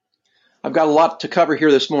I've got a lot to cover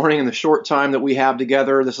here this morning in the short time that we have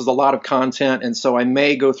together. This is a lot of content, and so I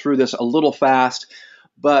may go through this a little fast,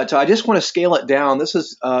 but I just want to scale it down. This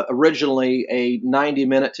is originally a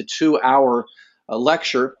 90-minute to 2-hour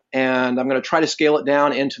lecture, and I'm going to try to scale it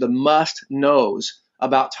down into the must-knows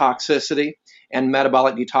about toxicity and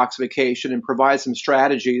metabolic detoxification and provide some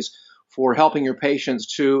strategies for helping your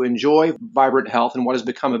patients to enjoy vibrant health in what has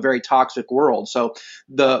become a very toxic world. So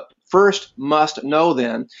the first must know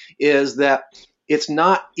then is that it's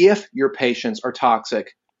not if your patients are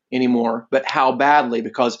toxic anymore, but how badly,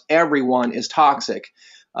 because everyone is toxic.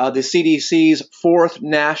 The CDC's fourth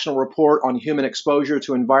national report on human exposure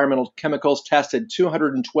to environmental chemicals tested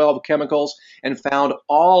 212 chemicals and found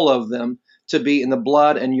all of them to be in the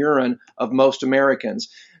blood and urine of most Americans.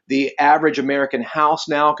 The average American house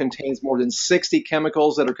now contains more than 60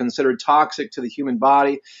 chemicals that are considered toxic to the human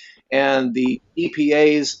body, and the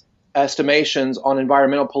EPA's estimations on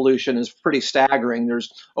environmental pollution is pretty staggering.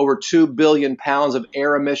 There's over 2 billion pounds of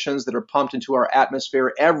air emissions that are pumped into our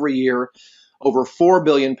atmosphere every year, over 4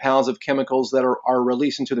 billion pounds of chemicals that are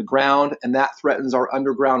released into the ground, and that threatens our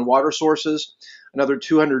underground water sources. Another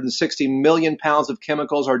 260 million pounds of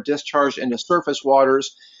chemicals are discharged into surface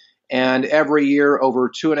waters, and every year over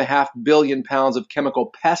 2.5 billion pounds of chemical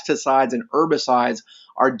pesticides and herbicides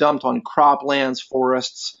are dumped on croplands,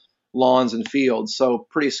 forests, lawns, and fields. So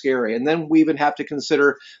pretty scary. And then we even have to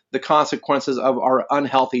consider the consequences of our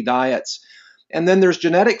unhealthy diets. And then there's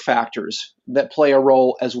genetic factors that play a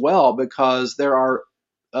role as well, because there are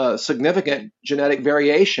significant genetic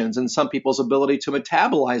variations in some people's ability to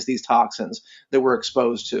metabolize these toxins that we're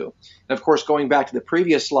exposed to. And of course, going back to the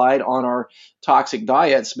previous slide on our toxic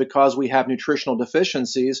diets, because we have nutritional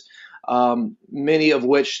deficiencies, many of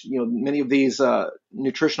these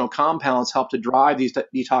nutritional compounds help to drive these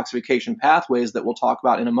detoxification pathways that we'll talk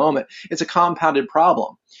about in a moment. It's a compounded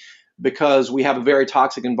problem, because we have a very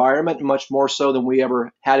toxic environment, much more so than we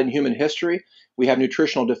ever had in human history. We have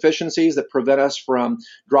nutritional deficiencies that prevent us from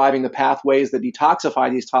driving the pathways that detoxify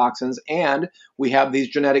these toxins, and we have these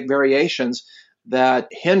genetic variations that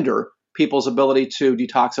hinder people's ability to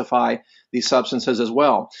detoxify these substances as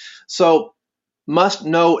well. So must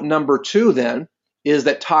know number 2 then is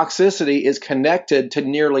that toxicity is connected to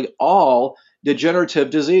nearly all degenerative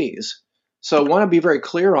disease. So I want to be very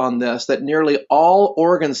clear on this, that nearly all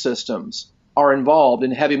organ systems are involved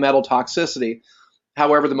in heavy metal toxicity.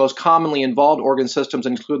 However, the most commonly involved organ systems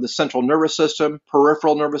include the central nervous system,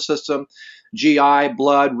 peripheral nervous system, GI,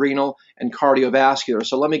 blood, renal, and cardiovascular.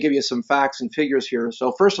 So let me give you some facts and figures here.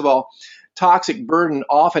 So first of all, toxic burden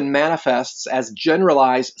often manifests as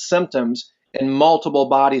generalized symptoms in multiple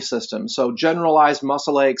body systems. So generalized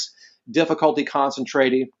muscle aches, difficulty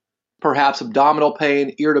concentrating, perhaps abdominal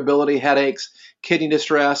pain, irritability, headaches, kidney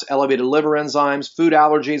distress, elevated liver enzymes, food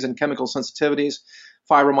allergies and chemical sensitivities,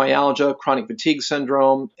 fibromyalgia, chronic fatigue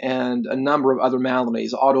syndrome, and a number of other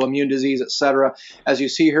maladies, autoimmune disease, etc. As you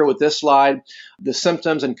see here with this slide, the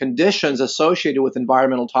symptoms and conditions associated with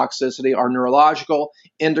environmental toxicity are neurological,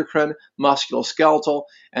 endocrine, musculoskeletal,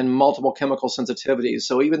 and multiple chemical sensitivities.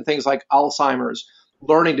 So even things like Alzheimer's,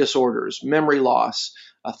 learning disorders, memory loss,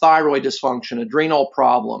 thyroid dysfunction, adrenal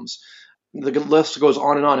problems, the list goes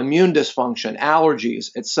on and on, immune dysfunction, allergies,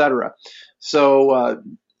 etc. So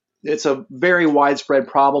it's a very widespread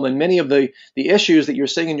problem, and many of the issues that you're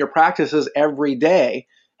seeing in your practices every day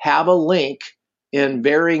have a link in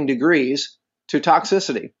varying degrees to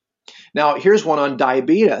toxicity. Now, here's one on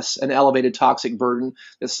diabetes, an elevated toxic burden,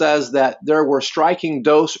 that says that there were striking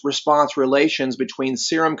dose-response relations between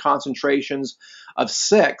serum concentrations of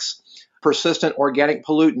 6 persistent organic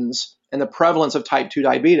pollutants and the prevalence of type 2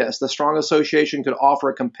 diabetes. The strong association could offer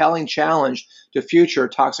a compelling challenge to future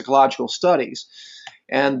toxicological studies.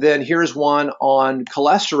 And then here's one on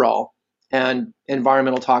cholesterol and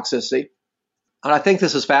environmental toxicity. And I think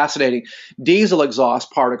this is fascinating. Diesel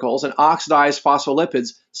exhaust particles and oxidized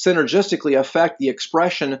phospholipids synergistically affect the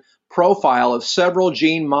expression profile of several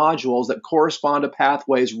gene modules that correspond to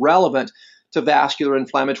pathways relevant to vascular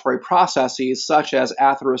inflammatory processes such as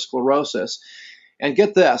atherosclerosis. And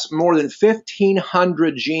get this, more than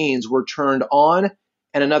 1,500 genes were turned on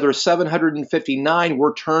and another 759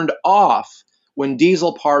 were turned off when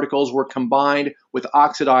diesel particles were combined with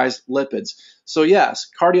oxidized lipids. So yes,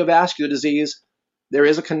 cardiovascular disease, there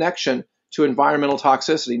is a connection to environmental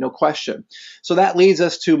toxicity, no question. So that leads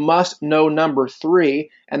us to must know number 3,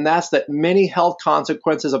 and that's that many health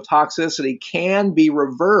consequences of toxicity can be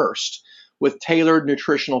reversed with tailored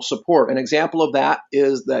nutritional support. An example of that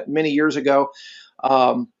is that many years ago,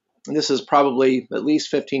 and this is probably at least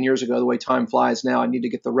 15 years ago, the way time flies now. I need to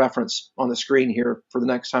get the reference on the screen here for the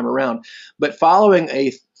next time around. But following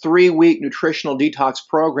a 3-week nutritional detox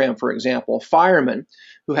program, for example, firemen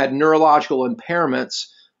who had neurological impairments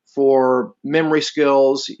for memory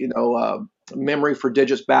skills, memory for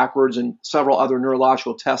digits backwards, and several other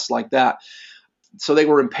neurological tests like that. So they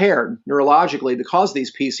were impaired neurologically because of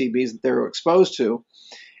these PCBs that they were exposed to.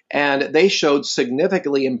 And they showed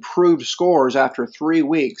significantly improved scores after 3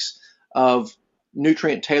 weeks of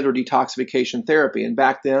nutrient-tailored detoxification therapy. And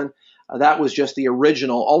back then, that was just the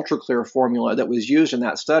original ultra-clear formula that was used in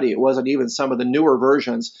that study. It wasn't even some of the newer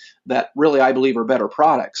versions that really, I believe, are better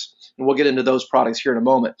products. And we'll get into those products here in a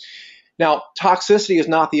moment. Now, toxicity is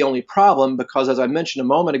not the only problem because, as I mentioned a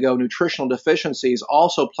moment ago, nutritional deficiencies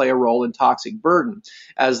also play a role in toxic burden.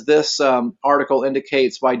 As this article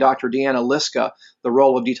indicates by Dr. Deanna Liska, the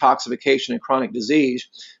role of detoxification in chronic disease,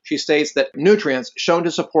 she states that nutrients shown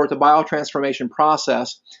to support the biotransformation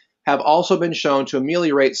process have also been shown to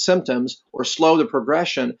ameliorate symptoms or slow the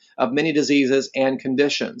progression of many diseases and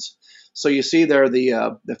conditions. So you see there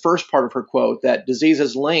the first part of her quote, that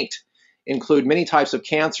diseases linked include many types of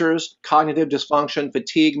cancers, cognitive dysfunction,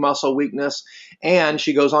 fatigue, muscle weakness, and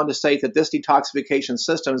she goes on to state that this detoxification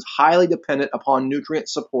system is highly dependent upon nutrient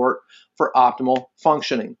support for optimal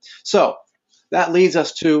functioning. So that leads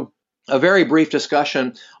us to a very brief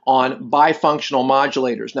discussion on bifunctional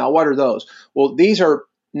modulators. Now, what are those? Well, these are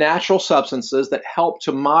natural substances that help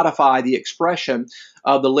to modify the expression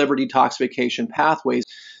of the liver detoxification pathways.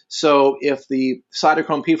 So if the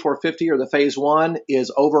cytochrome P450 or the phase 1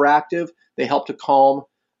 is overactive, they help to calm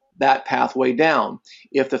that pathway down.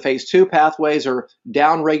 If the phase 2 pathways are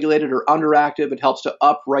downregulated or underactive, it helps to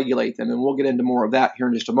upregulate them. And we'll get into more of that here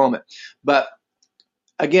in just a moment. But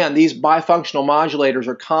again, these bifunctional modulators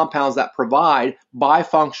are compounds that provide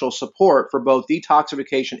bifunctional support for both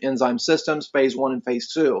detoxification enzyme systems, phase 1 and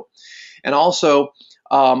phase 2, and also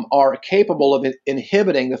are capable of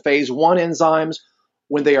inhibiting the phase 1 enzymes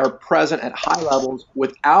when they are present at high levels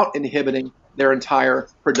without inhibiting their entire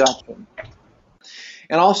production.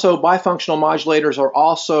 And also, bifunctional modulators are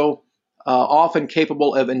also often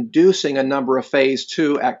capable of inducing a number of phase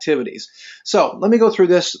 2 activities. So let me go through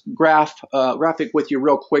this graphic with you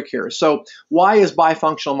real quick here. So why is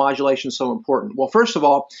bifunctional modulation so important? Well, first of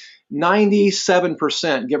all,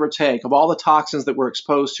 97%, give or take, of all the toxins that we're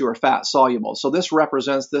exposed to are fat soluble. So this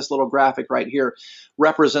little graphic right here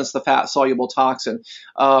represents the fat soluble toxin.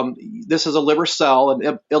 This is a liver cell,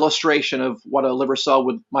 an illustration of what a liver cell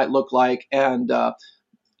might look like, and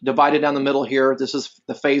divided down the middle here. This is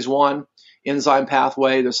the phase 1 enzyme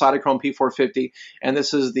pathway, the cytochrome P450, and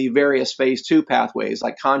this is the various phase 2 pathways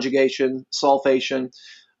like conjugation, sulfation,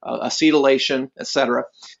 acetylation, etc.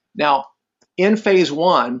 Now, in phase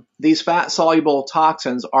 1, these fat-soluble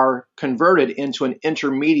toxins are converted into an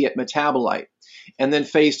intermediate metabolite. And then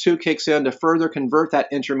phase 2 kicks in to further convert that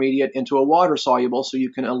intermediate into a water-soluble so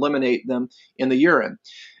you can eliminate them in the urine.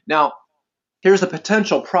 Now, here's the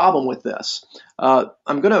potential problem with this. I'm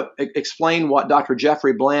going to explain what Dr.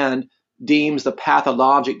 Jeffrey Bland deems the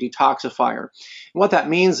pathologic detoxifier. And what that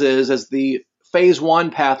means is the phase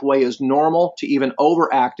 1 pathway is normal to even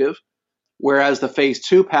overactive, whereas the phase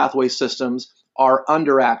 2 pathway systems are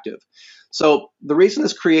underactive. So the reason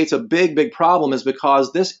this creates a big problem is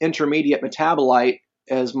because this intermediate metabolite,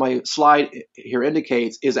 as my slide here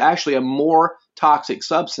indicates, is actually a more toxic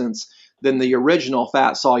substance than the original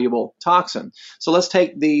fat-soluble toxin. So let's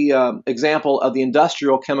take the example of the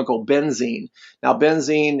industrial chemical benzene. Now,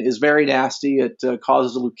 benzene is very nasty. It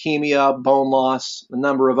causes leukemia, bone loss, a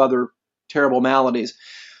number of other terrible maladies.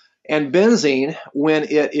 And benzene, when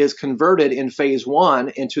it is converted in phase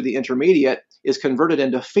 1 into the intermediate, is converted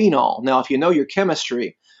into phenol. Now, if you know your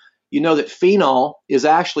chemistry, you know that phenol is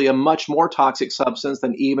actually a much more toxic substance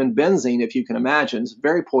than even benzene, if you can imagine. It's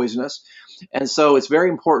very poisonous. And so it's very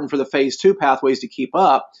important for the phase 2 pathways to keep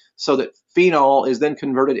up so that phenol is then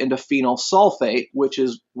converted into phenyl sulfate, which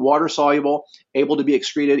is water soluble, able to be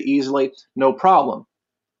excreted easily, no problem.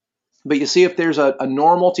 But you see, if there's a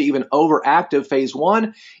normal to even overactive phase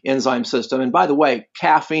 1 enzyme system, and by the way,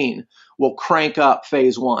 caffeine will crank up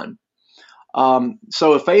phase 1.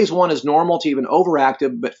 So if phase 1 is normal to even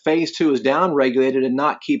overactive, but phase 2 is downregulated and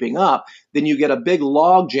not keeping up, then you get a big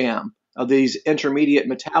log jam of these intermediate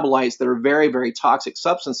metabolites that are very toxic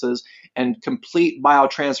substances, and complete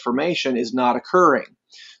biotransformation is not occurring.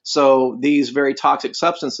 So these very toxic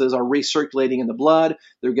substances are recirculating in the blood.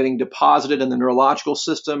 They're getting deposited in the neurological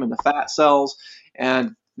system and the fat cells,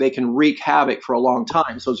 and they can wreak havoc for a long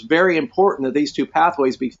time. So it's very important that these two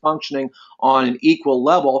pathways be functioning on an equal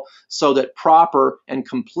level so that proper and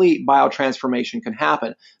complete biotransformation can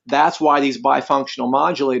happen. That's why these bifunctional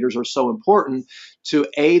modulators are so important to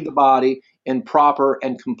aid the body in proper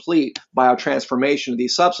and complete biotransformation of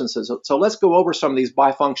these substances. So let's go over some of these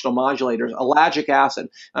bifunctional modulators. Ellagic acid.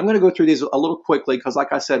 I'm going to go through these a little quickly because,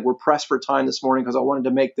 like I said, we're pressed for time this morning because I wanted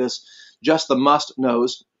to make this just the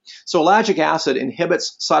must-knows. So ellagic acid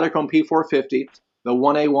inhibits cytochrome P450, the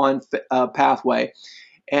 1A1 pathway,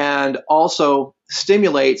 and also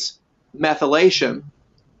stimulates methylation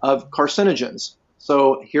of carcinogens.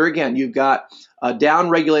 So here again, you've got a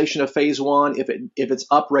downregulation of phase 1 if it's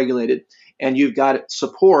upregulated, and you've got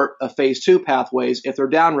support of phase 2 pathways if they're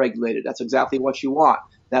downregulated. That's exactly what you want.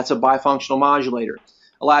 That's a bifunctional modulator.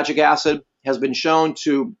 Ellagic acid has been shown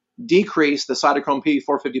to decrease the cytochrome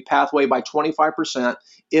P450 pathway by 25%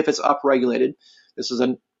 if it's upregulated. This is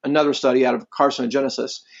another study out of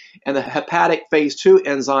carcinogenesis. And the hepatic phase 2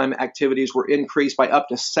 enzyme activities were increased by up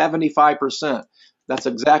to 75%. That's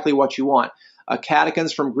exactly what you want.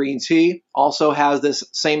 Catechins from green tea also has this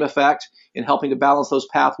same effect in helping to balance those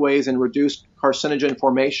pathways and reduce carcinogen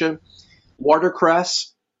formation.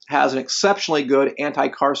 Watercress has an exceptionally good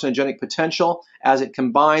anti-carcinogenic potential as it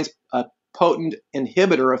combines a potent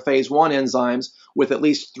inhibitor of phase 1 enzymes with at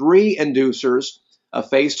least 3 inducers of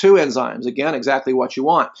phase 2 enzymes. Again, exactly what you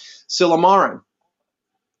want. Silymarin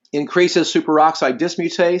increases superoxide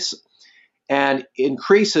dismutase and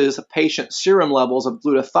increases patient serum levels of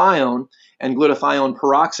glutathione and glutathione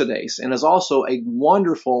peroxidase, and is also a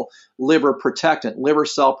wonderful liver protectant, liver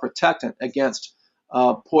cell protectant against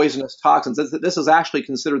poisonous toxins. This is actually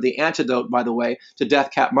considered the antidote, by the way, to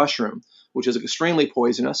death cap mushroom, which is extremely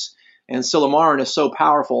poisonous. And silymarin is so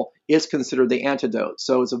powerful, it's considered the antidote.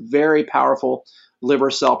 So it's a very powerful liver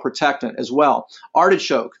cell protectant as well.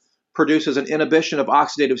 Artichoke produces an inhibition of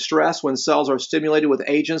oxidative stress when cells are stimulated with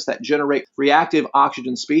agents that generate reactive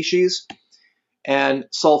oxygen species. And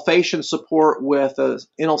sulfation support with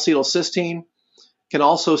N-acetylcysteine can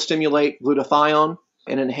also stimulate glutathione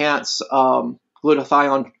and enhance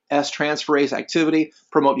glutathione S transferase activity,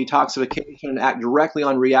 promote detoxification, and act directly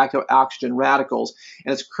on reactive oxygen radicals.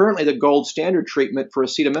 And it's currently the gold standard treatment for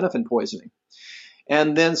acetaminophen poisoning.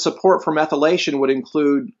 And then support for methylation would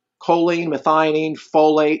include choline, methionine,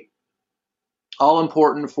 folate, all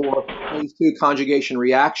important for phase 2 conjugation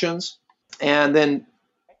reactions. And then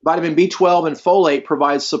vitamin B12 and folate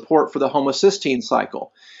provides support for the homocysteine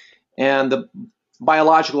cycle. And the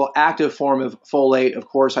biological active form of folate, of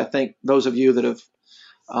course, I think those of you that have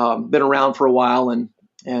been around for a while and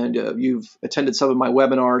you've attended some of my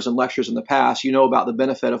webinars and lectures in the past, you know about the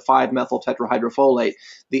benefit of 5-methyl tetrahydrofolate,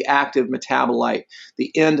 the active metabolite,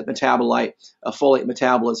 the end metabolite of folate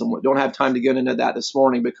metabolism. We don't have time to get into that this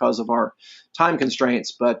morning because of our time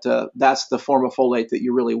constraints, but that's the form of folate that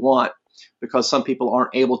you really want, because some people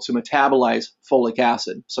aren't able to metabolize folic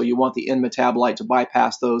acid. So you want the end metabolite to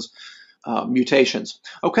bypass those mutations.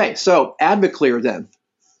 Okay, so Advoclear then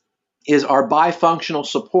is our bifunctional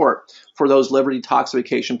support for those liver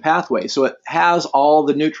detoxification pathways. So it has all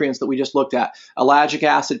the nutrients that we just looked at: ellagic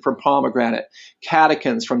acid from pomegranate,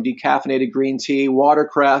 catechins from decaffeinated green tea,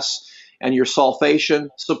 watercress, and your sulfation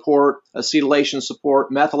support, acetylation support,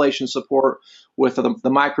 methylation support with the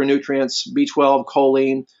micronutrients B12,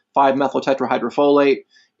 choline, 5-methyl tetrahydrofolate,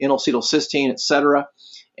 N-acetylcysteine, etc.,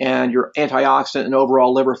 and your antioxidant and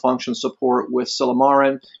overall liver function support with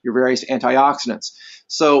silymarin, your various antioxidants.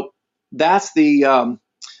 So that's the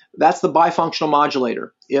bifunctional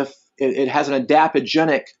modulator. If it has an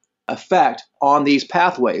adaptogenic effect on these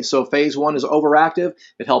pathways. So if phase 1 is overactive,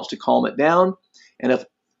 it helps to calm it down. And if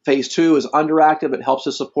phase 2 is underactive, it helps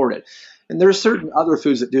to support it. And there's certain other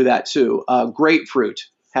foods that do that too. Grapefruit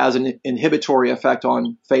has an inhibitory effect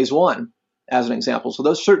on phase 1, as an example. So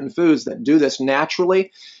those certain foods that do this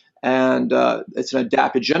naturally, and it's an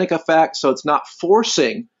adaptogenic effect, so it's not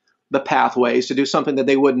forcing the pathways to do something that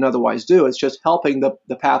they wouldn't otherwise do. It's just helping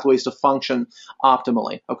the pathways to function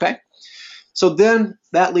optimally, okay? So then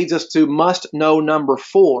that leads us to must-know number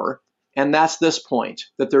 4, and that's this point,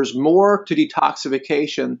 that there's more to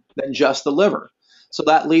detoxification than just the liver. So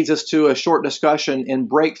that leads us to a short discussion in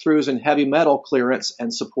breakthroughs in heavy metal clearance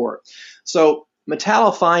and support. So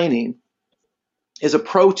metallothionein is a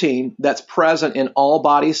protein that's present in all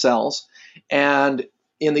body cells, and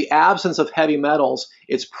in the absence of heavy metals,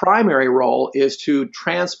 its primary role is to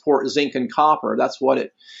transport zinc and copper. That's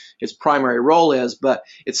what its primary role is, but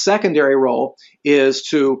its secondary role is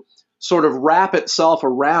to sort of wrap itself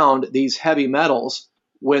around these heavy metals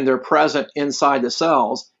when they're present inside the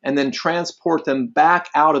cells, and then transport them back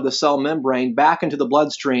out of the cell membrane, back into the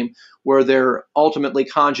bloodstream, where they're ultimately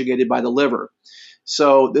conjugated by the liver.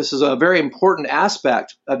 So this is a very important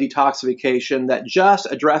aspect of detoxification that just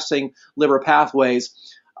addressing liver pathways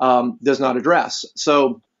does not address.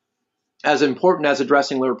 So as important as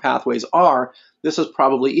addressing liver pathways are, this is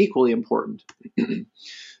probably equally important.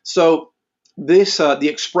 So this the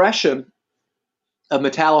expression of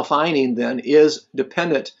metallothionein then is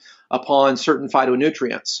dependent upon certain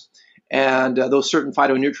phytonutrients. And those certain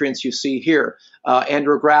phytonutrients you see here,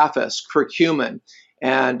 andrographis, curcumin,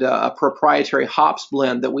 and a proprietary hops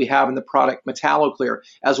blend that we have in the product MetalloClear,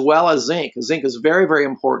 as well as zinc. Zinc is very, very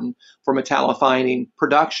important for metallothionein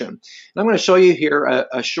production. And I'm going to show you here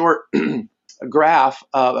a short graph,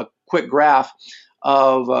 a quick graph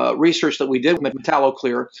of research that we did with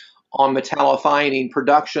MetalloClear on metallothionein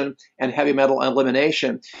production and heavy metal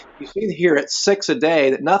elimination. You see here at 6 a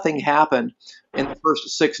day that nothing happened in the first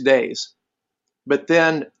 6 days. But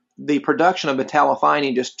then the production of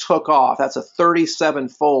metallothionein just took off. That's a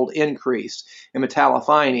 37-fold increase in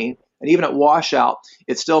metallothionein. And even at washout,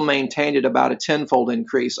 it still maintained at about a 10-fold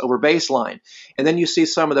increase over baseline. And then you see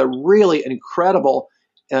some of the really incredible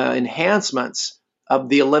enhancements of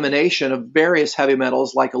the elimination of various heavy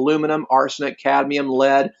metals like aluminum, arsenic, cadmium,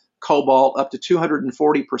 lead, cobalt, up to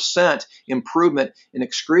 240% improvement in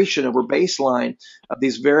excretion over baseline of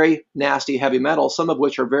these very nasty heavy metals, some of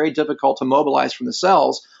which are very difficult to mobilize from the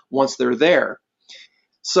cells once they're there.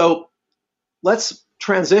 So let's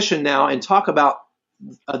transition now and talk about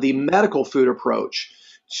the medical food approach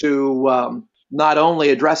to not only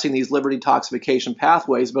addressing these liver detoxification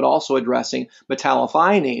pathways, but also addressing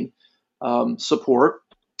metallothionein support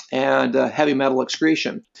and heavy metal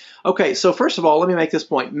excretion. Okay, so first of all, let me make this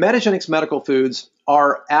point. Metagenics medical foods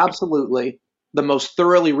are absolutely the most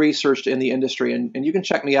thoroughly researched in the industry, and you can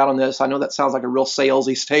check me out on this. I know that sounds like a real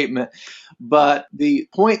salesy statement, but the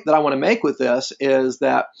point that I want to make with this is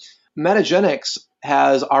that Metagenics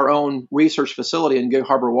has our own research facility in Gig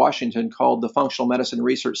Harbor, Washington, called the Functional Medicine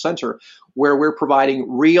Research Center, where we're providing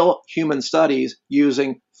real human studies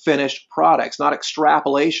using finished products, not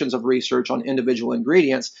extrapolations of research on individual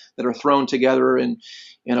ingredients that are thrown together in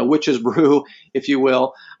a witch's brew, if you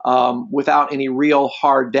will, without any real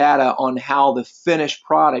hard data on how the finished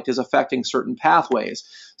product is affecting certain pathways.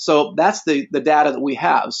 So that's the data that we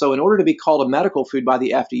have. So in order to be called a medical food by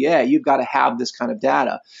the FDA, you've got to have this kind of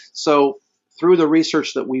data. So through the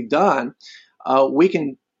research that we've done, we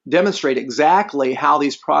can demonstrate exactly how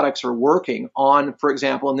these products are working on, for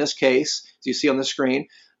example, in this case, as you see on the screen,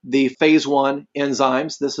 the phase 1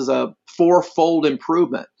 enzymes. This is a 4-fold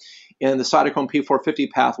improvement in the cytochrome P450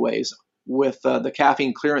 pathways with the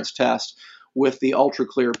caffeine clearance test with the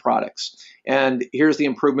UltraClear products. And here's the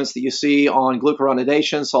improvements that you see on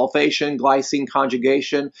glucuronidation, sulfation, glycine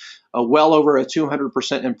conjugation, well over a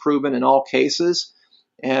 200% improvement in all cases.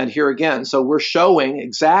 And here again, so we're showing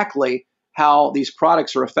exactly how these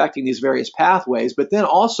products are affecting these various pathways, but then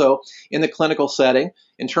also in the clinical setting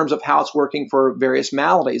in terms of how it's working for various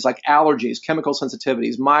maladies like allergies, chemical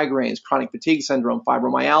sensitivities, migraines, chronic fatigue syndrome,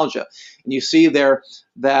 fibromyalgia. And you see there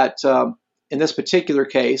that in this particular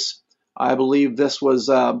case, I believe this was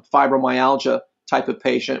fibromyalgia type of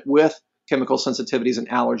patient with chemical sensitivities and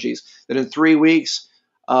allergies, that in 3 weeks,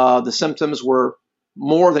 the symptoms were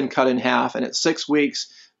more than cut in half, and at 6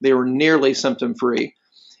 weeks, they were nearly symptom-free.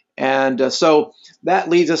 And so that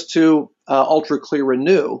leads us to UltraClear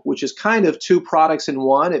Renew, which is kind of 2 products in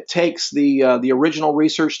one. It takes the original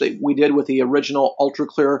research that we did with the original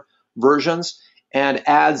UltraClear versions and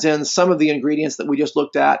adds in some of the ingredients that we just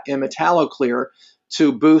looked at in MetalloClear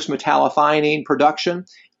to boost metallothionein production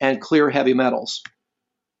and clear heavy metals.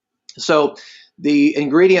 So the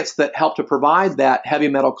ingredients that help to provide that heavy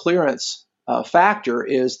metal clearance factor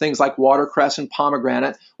is things like watercress and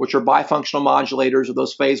pomegranate, which are bifunctional modulators of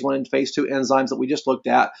those phase 1 and phase 2 enzymes that we just looked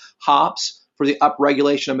at, hops for the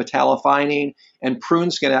upregulation of metallothionein, and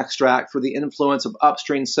prune skin extract for the influence of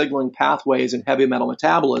upstream signaling pathways in heavy metal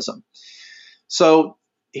metabolism. So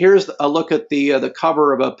here's a look at the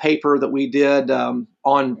cover of a paper that we did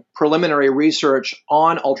on preliminary research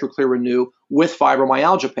on UltraClear Renew with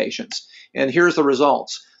fibromyalgia patients. And here's the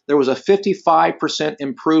results. There was a 55%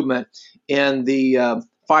 improvement in the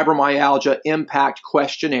fibromyalgia impact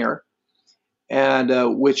questionnaire,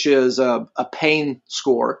 and which is a pain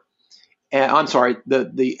score. And I'm sorry,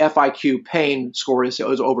 the FIQ pain score is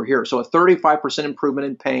over here. So a 35% improvement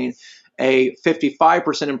in pain, a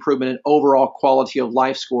 55% improvement in overall quality of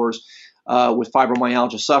life scores with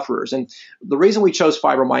fibromyalgia sufferers. And the reason we chose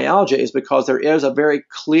fibromyalgia is because there is a very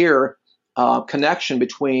clear connection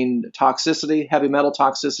between toxicity, heavy metal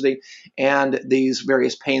toxicity, and these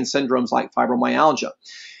various pain syndromes like fibromyalgia,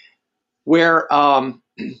 where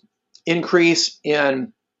increase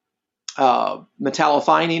in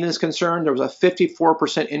metallothionein is concerned. There was a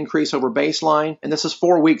 54% increase over baseline, and this is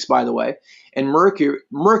 4 weeks, by the way. And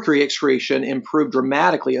mercury excretion improved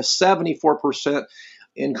dramatically, a 74%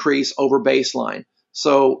 increase over baseline.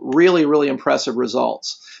 So really, really impressive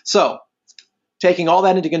results. So taking all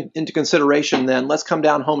that into consideration, then let's come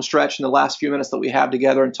down home stretch in the last few minutes that we have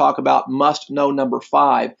together and talk about must-know number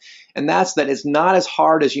 5. And that's that it's not as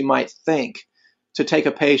hard as you might think to take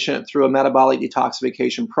a patient through a metabolic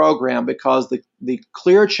detoxification program, because the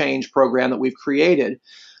Clear Change program that we've created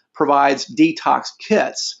provides detox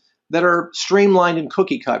kits that are streamlined and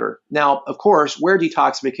cookie cutter. Now, of course, where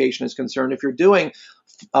detoxification is concerned, if you're doing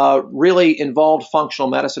really involved functional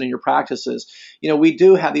medicine in your practices, we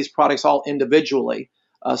do have these products all individually,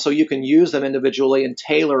 so you can use them individually and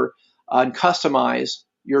tailor and customize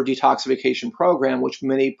your detoxification program, which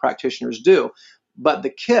many practitioners do. But the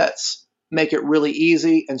kits make it really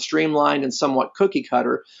easy and streamlined and somewhat cookie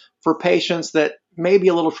cutter for patients that may be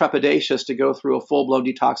a little trepidatious to go through a full-blown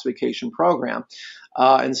detoxification program.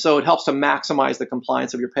 And so it helps to maximize the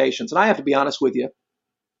compliance of your patients. And I have to be honest with you,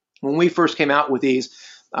 when we first came out with these,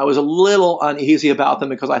 I was a little uneasy about them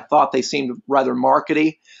because I thought they seemed rather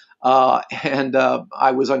markety. And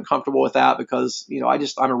I was uncomfortable with that because,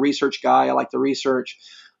 I'm a research guy. I like the research.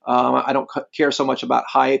 I don't care so much about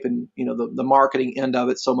hype and, the marketing end of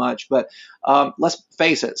it so much. But let's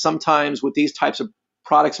face it, sometimes with these types of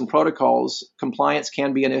products and protocols, compliance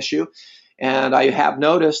can be an issue. And I have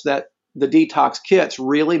noticed that the detox kits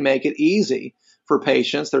really make it easy for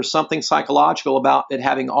patients. There's something psychological about it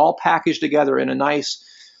having all packaged together in a nice,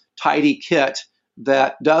 tidy kit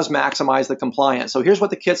that does maximize the compliance. So here's what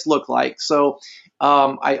the kits look like. So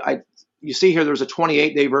you see here, there's a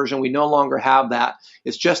 28-day version. We no longer have that.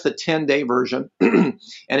 It's just the 10-day version.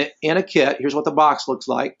 And in a kit, here's what the box looks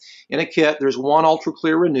like. In a kit, there's one Ultra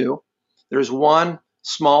Clear Renew. There's one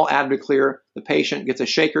small Advoclear. The patient gets a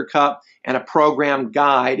shaker cup and a program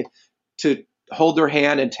guide to hold their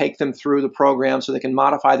hand and take them through the program so they can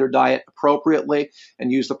modify their diet appropriately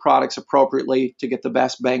and use the products appropriately to get the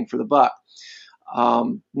best bang for the buck.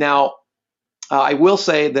 Now, I will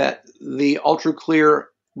say that the Ultra Clear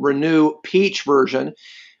Renew Peach version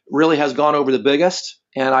really has gone over the biggest.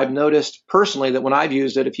 And I've noticed personally that when I've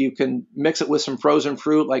used it, if you can mix it with some frozen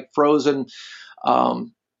fruit like frozen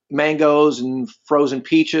mangoes and frozen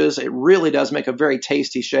peaches, it really does make a very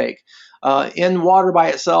tasty shake. In water by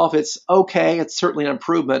itself, it's okay. It's certainly an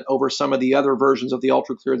improvement over some of the other versions of the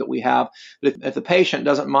Ultra Clear that we have. But if the patient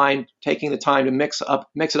doesn't mind taking the time to mix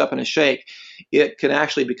it up in a shake, it can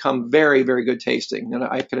actually become very, very good tasting. And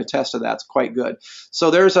I can attest to that. It's quite good.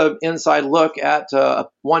 So there's an inside look at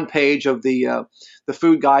one page of the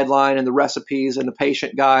food guideline and the recipes and the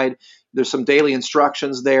patient guide. There's some daily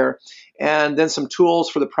instructions there. And then some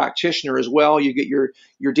tools for the practitioner as well. You get your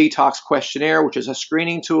detox questionnaire, which is a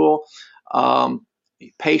screening tool.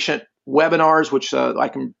 Patient webinars, which I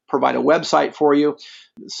can provide a website for you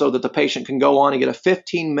so that the patient can go on and get a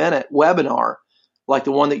 15-minute webinar like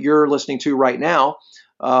the one that you're listening to right now,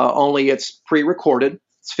 only it's pre-recorded.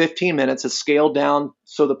 It's 15 minutes. It's scaled down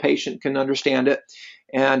so the patient can understand it,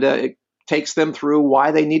 and it takes them through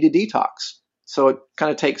why they need to detox. So it kind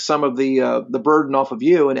of takes some of the burden off of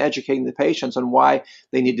you and educating the patients on why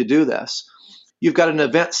they need to do this. You've got an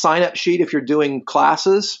event sign-up sheet if you're doing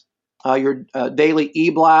classes, your daily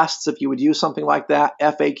e-blasts if you would use something like that,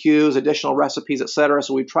 FAQs, additional recipes, etc.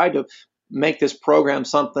 So we've tried to make this program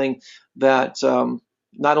something that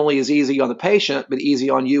not only is easy on the patient, but easy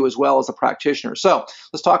on you as well as the practitioner. So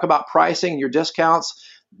let's talk about pricing and your discounts.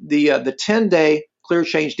 The 10-day Clear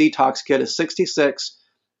Change Detox Kit is $66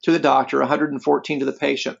 to the doctor, $114 to the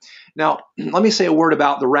patient. Now, let me say a word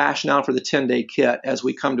about the rationale for the 10-day kit as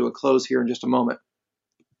we come to a close here in just a moment.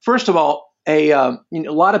 First of all, a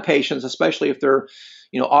lot of patients, especially if they're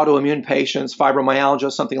autoimmune patients,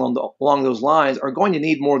 fibromyalgia, something along those lines, are going to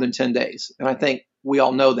need more than 10 days. And I think we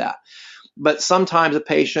all know that. But sometimes a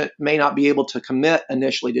patient may not be able to commit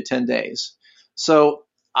initially to 10 days. So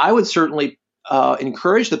I would certainly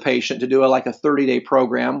encourage the patient to do a 30-day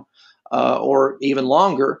program or even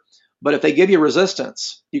longer. But if they give you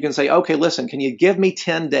resistance, you can say, okay, listen, can you give me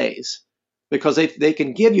 10 days? Because they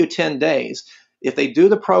can give you 10 days. If they do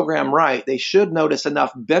the program right, they should notice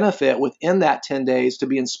enough benefit within that 10 days to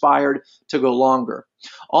be inspired to go longer.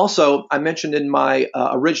 Also, I mentioned in my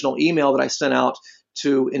original email that I sent out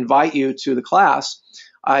to invite you to the class,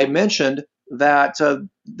 I mentioned that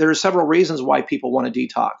there are several reasons why people want to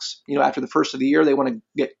detox. After the first of the year, they want to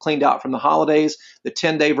get cleaned out from the holidays. The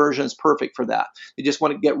 10-day version is perfect for that. They just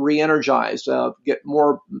want to get re-energized, get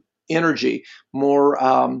more energy, more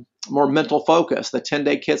mental focus. The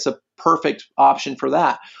 10-day kit's a perfect option for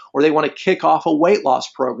that. Or they want to kick off a weight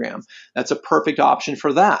loss program. That's a perfect option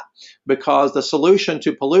for that, because the solution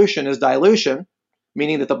to pollution is dilution,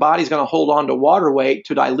 meaning that the body's going to hold on to water weight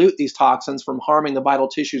to dilute these toxins from harming the vital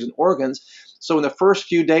tissues and organs. So in the first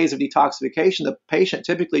few days of detoxification, the patient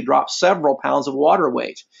typically drops several pounds of water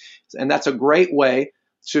weight. And that's a great way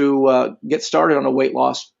to get started on a weight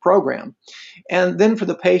loss program. And then for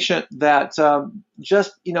the patient that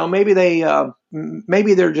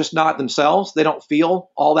maybe they're just not themselves, they don't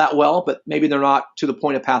feel all that well, but maybe they're not to the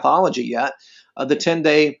point of pathology yet. The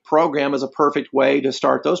 10-day program is a perfect way to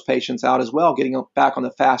start those patients out as well, getting back on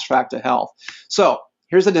the fast track to health. So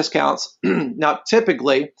here's the discounts. Now,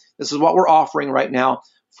 typically, this is what we're offering right now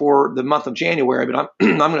for the month of January, but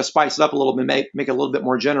I'm going to spice it up a little bit, make it a little bit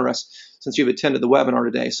more generous since you've attended the webinar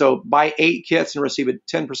today. So buy 8 kits and receive a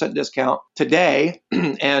 10% discount today,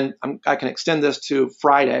 and I can extend this to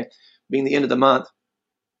Friday, being the end of the month,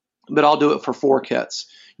 but I'll do it for 4 kits.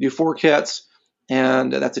 You do 4 kits,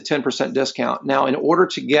 and that's a 10% discount. Now, in order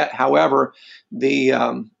to get, however,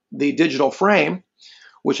 the digital frame,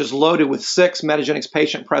 which is loaded with 6 Metagenics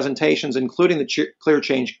patient presentations, including the Clear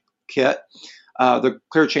Change kit, the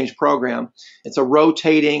Clear Change program. It's a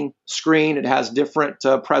rotating screen. It has different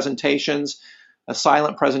presentations,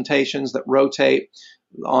 silent presentations that rotate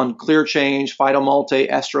on Clear Change, Phytomulti,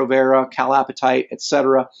 Estrovera, Calapatite,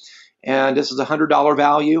 etc. And this is a $100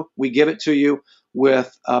 value. We give it to you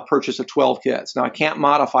with a purchase of 12 kits. Now, I can't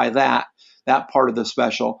modify that part of the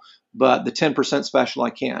special, but the 10% special I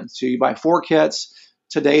can. So you buy 4 kits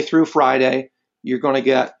today through Friday, you're going to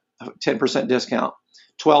get a 10% discount.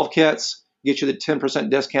 12 kits get you the 10%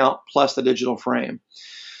 discount plus the digital frame.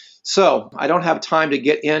 So I don't have time to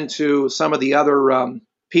get into some of the other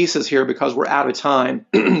pieces here because we're out of time.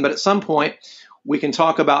 But at some point, we can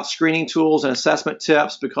talk about screening tools and assessment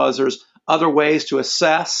tips, because there's other ways to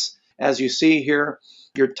assess, as you see here,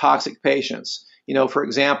 your toxic patients. For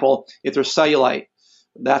example, if there's cellulite,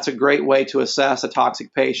 that's a great way to assess a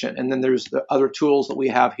toxic patient. And then there's the other tools that we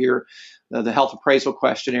have here, the health appraisal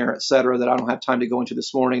questionnaire, et cetera, that I don't have time to go into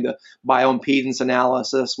this morning, the bioimpedance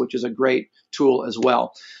analysis, which is a great tool as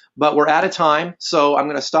well. But we're out of time, so I'm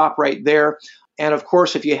going to stop right there. And of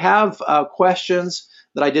course, if you have questions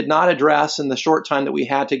that I did not address in the short time that we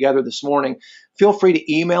had together this morning, feel free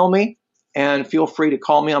to email me and feel free to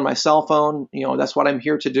call me on my cell phone. That's what I'm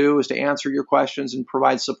here to do, is to answer your questions and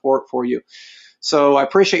provide support for you. So I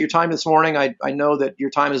appreciate your time this morning. I know that your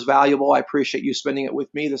time is valuable. I appreciate you spending it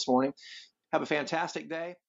with me this morning. Have a fantastic day.